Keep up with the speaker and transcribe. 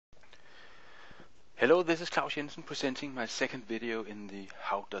Hello, this is Claus Jensen presenting my second video in the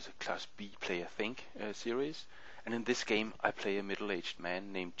How Does a Class B Player Think series. And in this game I play a middle-aged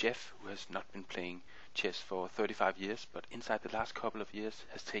man named Jeff who has not been playing chess for 35 years, but inside the last couple of years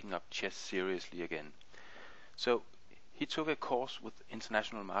has taken up chess seriously again. So he took a course with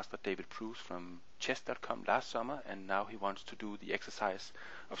international master David Bruce from chess.com last summer, and now he wants to do the exercise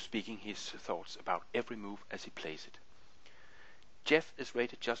of speaking his thoughts about every move as he plays it. Jeff is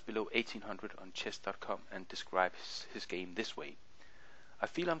rated just below 1800 on chess.com and describes his game this way. I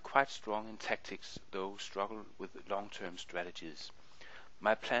feel I'm quite strong in tactics, though struggle with long-term strategies.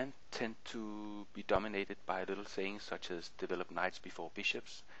 My plan tend to be dominated by little sayings such as develop knights before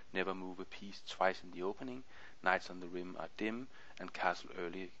bishops, never move a piece twice in the opening, knights on the rim are dim, and castle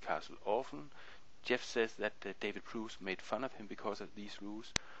early, castle often. Jeff says that David Bruce made fun of him because of these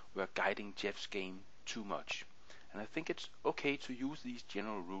rules were guiding Jeff's game too much. And I think it's okay to use these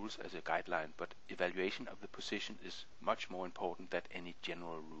general rules as a guideline, but evaluation of the position is much more important than any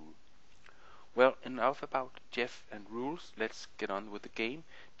general rule. Well, enough about Jeff and rules, let's get on with the game.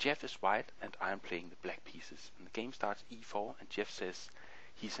 Jeff is white and I'm playing the black pieces. And the game starts e4 and Jeff says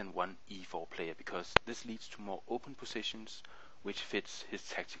he's an 1 e4 player because this leads to more open positions which fits his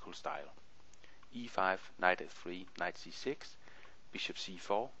tactical style. e5, knight f3, knight c6, bishop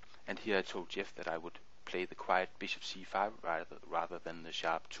c4, and here I told Jeff that I would play the quiet bishop c5 rather than the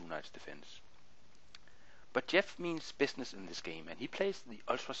sharp two knights defense. But Jeff means business in this game, and he plays the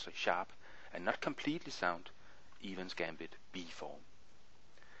ultra sharp and not completely sound Ivan's Gambit b4.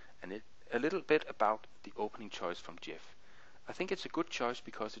 And a little bit about the opening choice from Jeff. I think it's a good choice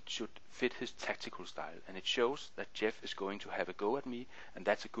because it should fit his tactical style, and it shows that Jeff is going to have a go at me, and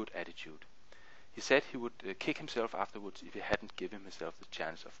that's a good attitude. He said he would kick himself afterwards if he hadn't given himself the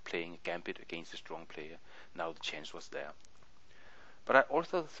chance of playing a gambit against a strong player. Now the chance was there. But I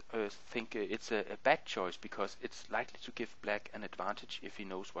also think it's a bad choice because it's likely to give black an advantage if he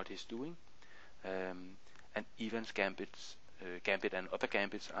knows what he's doing. And Ivan's gambit and other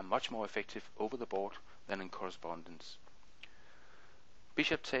gambits are much more effective over the board than in correspondence.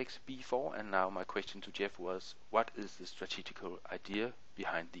 Bishop takes b4, and now my question to Jeff was, what is the strategical idea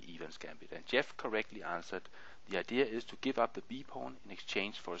behind the Ivan's Gambit? And Jeff correctly answered, the idea is to give up the b-pawn in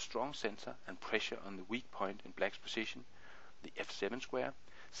exchange for a strong center and pressure on the weak point in black's position, the f7 square,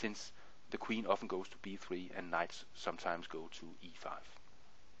 since the queen often goes to b3 and knights sometimes go to e5.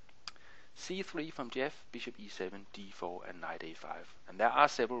 c3 from Jeff, bishop e7, d4 and knight a5. And there are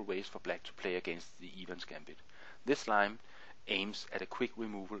several ways for black to play against the Ivan's Gambit. This line aims at a quick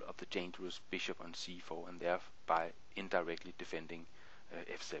removal of the dangerous bishop on c4 and thereby indirectly defending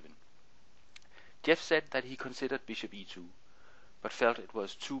f7. Jeff said that he considered bishop e2 but felt it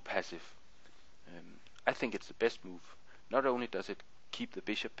was too passive. I think it's the best move. Not only does it keep the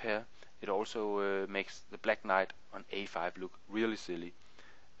bishop pair, it also makes the black knight on a5 look really silly.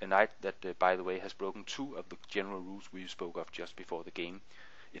 A knight that, by the way, has broken two of the general rules we spoke of just before the game.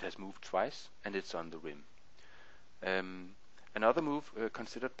 It has moved twice and it's on the rim. Another move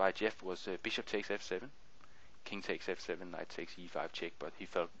considered by Jeff was bishop takes f7, king takes f7, knight takes e5 check, but he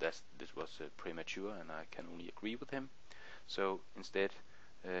felt that this was premature and I can only agree with him. So instead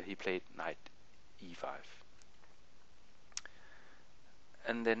he played knight e5.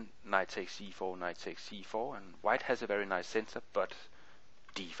 And then knight takes c4, knight takes c4, and white has a very nice center, but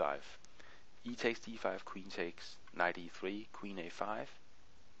d5. E takes d5, queen takes, knight e3, queen a5,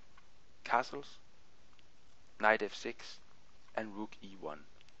 castles, knight f6, and rook e1.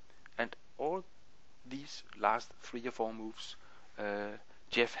 And all these last 3 or 4 moves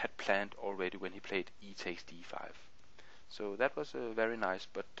Jeff had planned already when he played e takes d5. So that was very nice,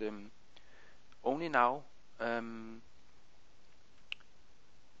 but only now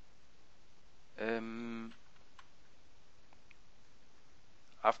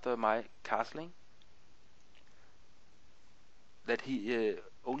after my castling that he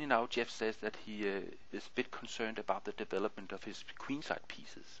only now Jeff says that he is a bit concerned about the development of his queenside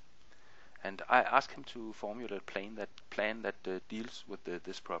pieces, and I asked him to formulate a plan that deals with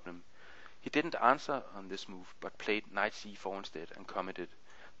this problem. He didn't answer on this move, but played knight c4 instead and commented,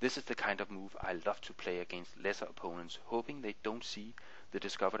 "This is the kind of move I love to play against lesser opponents, hoping they don't see the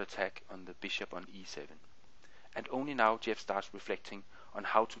discovered attack on the bishop on e7." And only now Jeff starts reflecting on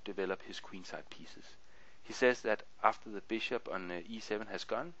how to develop his queenside pieces. He says that after the bishop on e7 has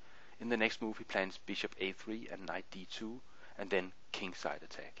gone, in the next move he plans bishop a3 and knight d2, and then kingside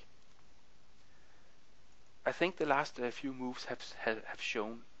attack. I think the last few moves have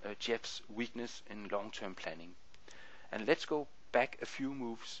shown Jeff's weakness in long-term planning. And let's go back a few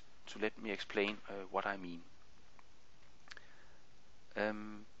moves to let me explain what I mean.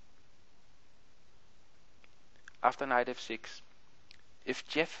 after knight f6, if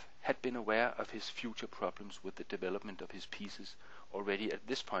Jeff had been aware of his future problems with the development of his pieces already at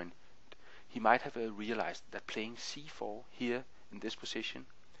this point, he might have realized that playing c4 here in this position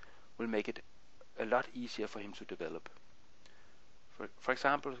will make it a lot easier for him to develop. For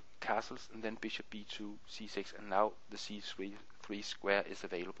example, castles and then bishop b2, c6, and now the c3 square is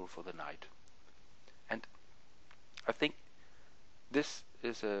available for the knight. And I think this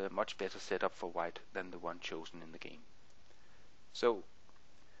is a much better setup for white than the one chosen in the game. So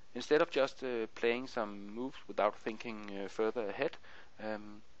instead of just playing some moves without thinking further ahead,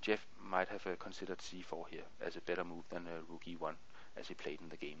 Jeff might have considered c4 here as a better move than rook e1 as he played in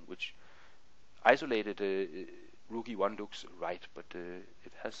the game, which isolated rook e1 looks right, but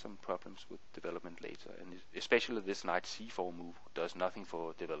it has some problems with development later, and especially this knight c4 move does nothing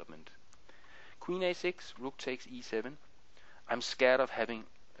for development. Queen a6, rook takes e7. I'm scared of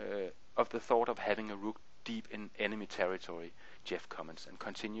the thought of having a rook deep in enemy territory, Jeff comments, and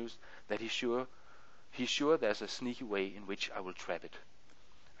continues that he's sure there's a sneaky way in which I will trap it.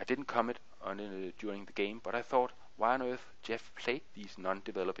 I didn't comment on it during the game, but I thought, why on earth Jeff played these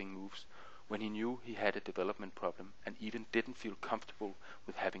non-developing moves when he knew he had a development problem and even didn't feel comfortable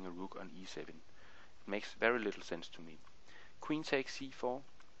with having a rook on e7. It makes very little sense to me. Queen takes c4,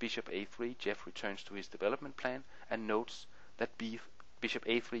 bishop a3, Jeff returns to his development plan and notes that bishop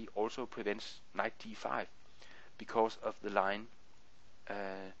a3 also prevents knight d5 because of the line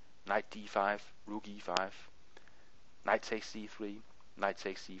knight d5, rook e5, knight takes c3, knight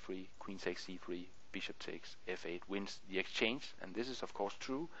takes c3, queen takes c3, bishop takes f8 wins the exchange, and this is of course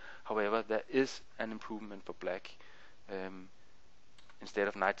true. However, there is an improvement for black. Instead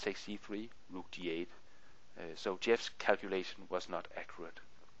of knight takes c3, rook g8. So Jeff's calculation was not accurate.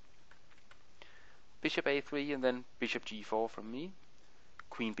 Bishop a3 and then bishop g4 from me.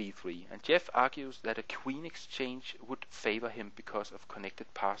 Queen b3, and Jeff argues that a queen exchange would favor him because of connected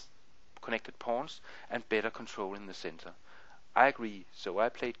pawns and better control in the center. I agree, so I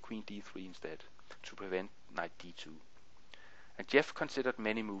played queen d3 instead to prevent knight d2. And Jeff considered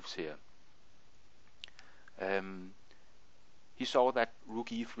many moves here. He saw that rook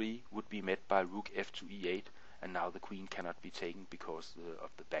e3 would be met by rook f to e8, and now the queen cannot be taken because of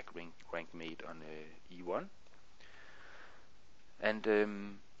the back rank made on e1.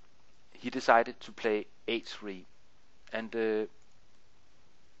 And he decided to play h3, and the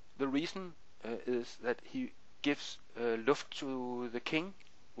reason is that he gives luft to the king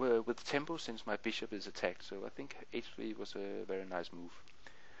with tempo, since my bishop is attacked. So I think h3 was a very nice move.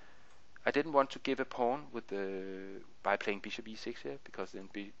 I didn't want to give a pawn by playing bishop e6 here, because then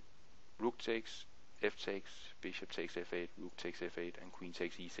rook takes, f takes, bishop takes f8, rook takes f8, and queen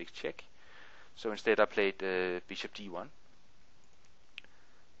takes e6 check. So instead I played bishop d1.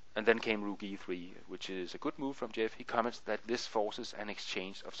 And then came rook e3, which is a good move from Jeff. He comments that this forces an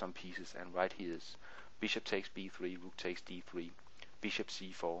exchange of some pieces, and right here is bishop takes b3, rook takes d3, bishop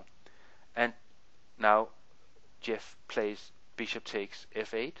c4. And now Jeff plays bishop takes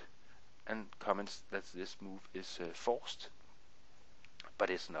f8 and comments that this move is forced, but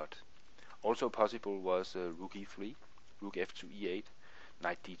it's not. Also possible was rook e3, rook f to e8,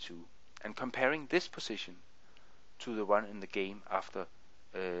 knight d2. And comparing this position to the one in the game after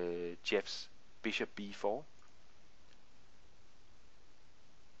Jeff's bishop b4,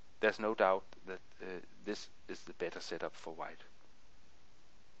 there's no doubt that this is the better setup for white.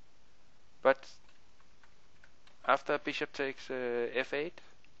 But after bishop takes f8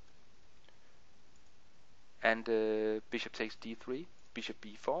 and bishop takes d3, bishop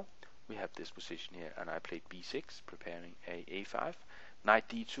b4, we have this position here, and I played b6, preparing a5, knight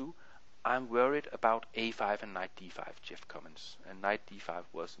d2. I'm worried about a5 and knight d5, Jeff comments. And knight d5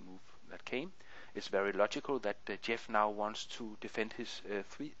 was the move that came. It's very logical that Jeff now wants to defend his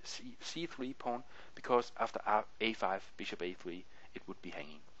c3 pawn, because after a5, bishop a3, it would be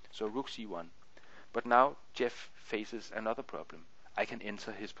hanging. So rook c1. But now Jeff faces another problem. I can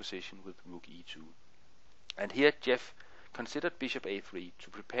enter his position with rook e2. And here Jeff considered bishop a3 to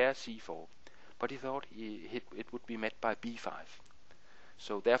prepare c4, but he thought it would be met by b5.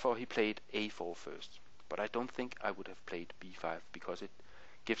 So therefore he played a4 first. But I don't think I would have played b5, because it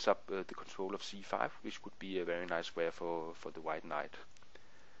gives up the control of c5, which would be a very nice square for the white knight.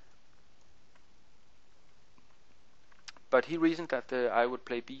 But he reasoned that I would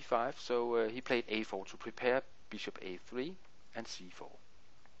play b5, so he played a4 to prepare bishop a3 and c4.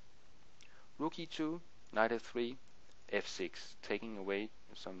 Rook e2, knight f3, f6, taking away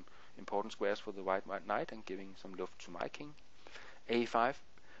some important squares for the white knight and giving some luft to my king. a5,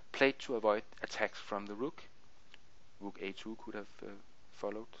 played to avoid attacks from the rook. Rook a2 could have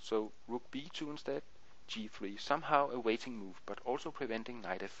followed. So rook b2 instead, g3, somehow a waiting move, but also preventing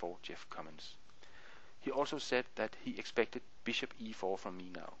knight f4, Jeff comments. He also said that he expected bishop e4 from me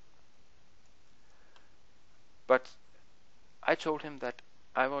now. But I told him that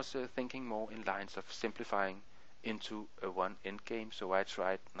I was thinking more in lines of simplifying into a one endgame, so I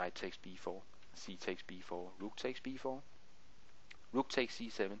tried knight takes b4, c takes b4, rook takes b4, rook takes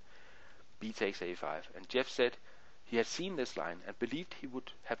c7, b takes a5, and Jeff said he had seen this line and believed he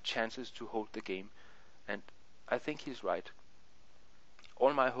would have chances to hold the game, and I think he's right.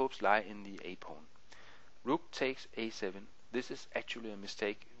 All my hopes lie in the a-pawn. Rook takes a7. This is actually a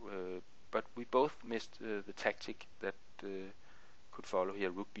mistake, but we both missed the tactic that could follow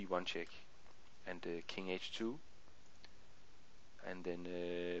here. Rook b1 check, and king h2, and then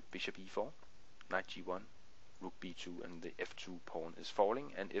bishop e4, knight g1, rook b2, and the f2 pawn is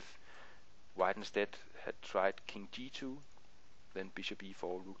falling, and if white instead had tried king g2, then bishop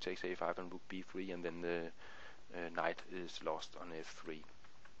e4, rook takes a5, and rook b3, and then the knight is lost on f3.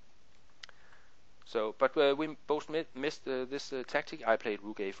 So, but we both missed this tactic. I played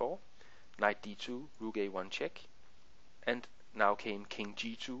rook a4, knight d2, rook a1 check, and now came king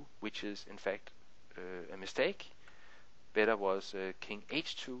g2, which is in fact a mistake. Better was king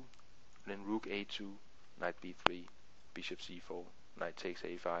h2, then rook a2, knight b3, bishop c4, knight takes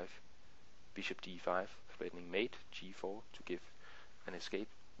a5, bishop d5, threatening mate, g4 to give an escape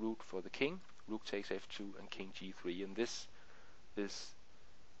route for the king, rook takes f2, and king g3, and this is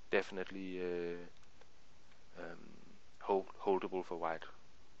definitely holdable for white,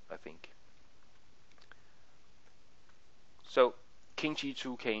 I think. So king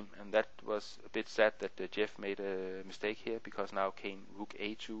g2 came, and that was a bit sad that Jeff made a mistake here, because now came rook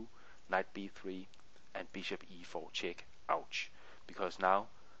a2, knight b3, and bishop e4 check. Ouch! Because now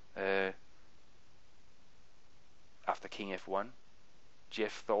after king f1,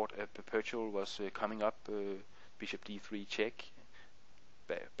 Jeff thought a perpetual was coming up, bishop d3 check,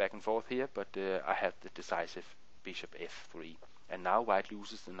 back and forth here, but I had the decisive bishop f3, and now white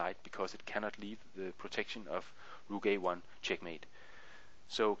loses the knight because it cannot leave the protection of rook a1 checkmate.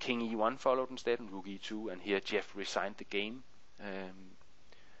 So king e1 followed instead, and rook e2, and here Jeff resigned the game,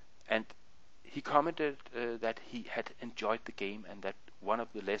 and he commented that he had enjoyed the game, and that one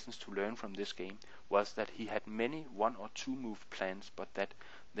of the lessons to learn from this game was that he had many one or two move plans, but that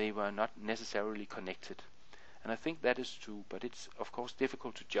they were not necessarily connected. And I think that is true, but it's of course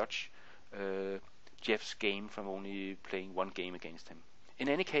difficult to judge Jeff's game from only playing one game against him. In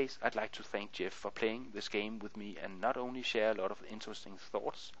any case, I'd like to thank Jeff for playing this game with me and not only share a lot of interesting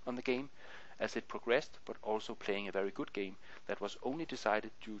thoughts on the game as it progressed, but also playing a very good game that was only decided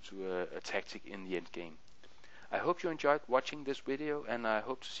due to a tactic in the end game. I hope you enjoyed watching this video, and I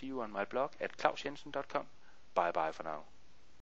hope to see you on my blog at klausjensen.com. Bye bye for now.